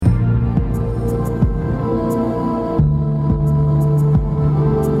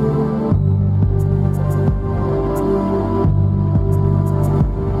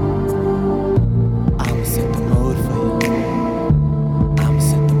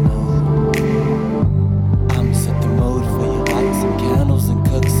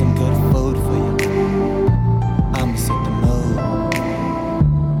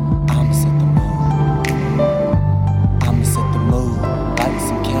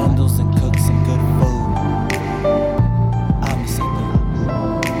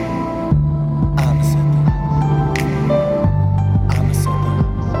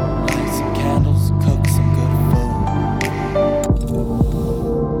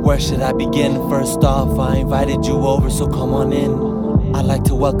Where should I begin? First off, I invited you over, so come on in. I'd like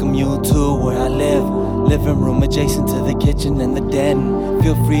to welcome you to where I live. Living room adjacent to the kitchen and the den.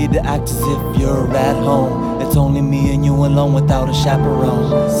 Feel free to act as if you're at home. It's only me and you alone without a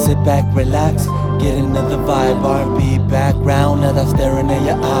chaperone. Sit back, relax, get into the vibe. R&B background, now that's staring at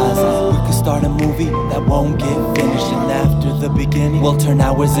your eyes. We could start a movie that won't get finished, and after the beginning, we'll turn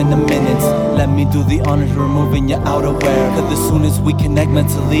hours into minutes. Let me do the honors, removing your outerwear, cause as soon as we connect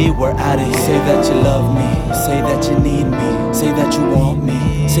mentally, we're out of here. Say that you love me, say that you need me, say that you want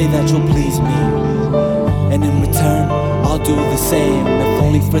me, say that you'll please me, and in return, I'll do the same. If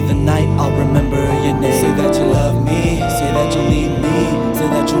only for the night, I'll remember your name. Say that you love me, say that you need me,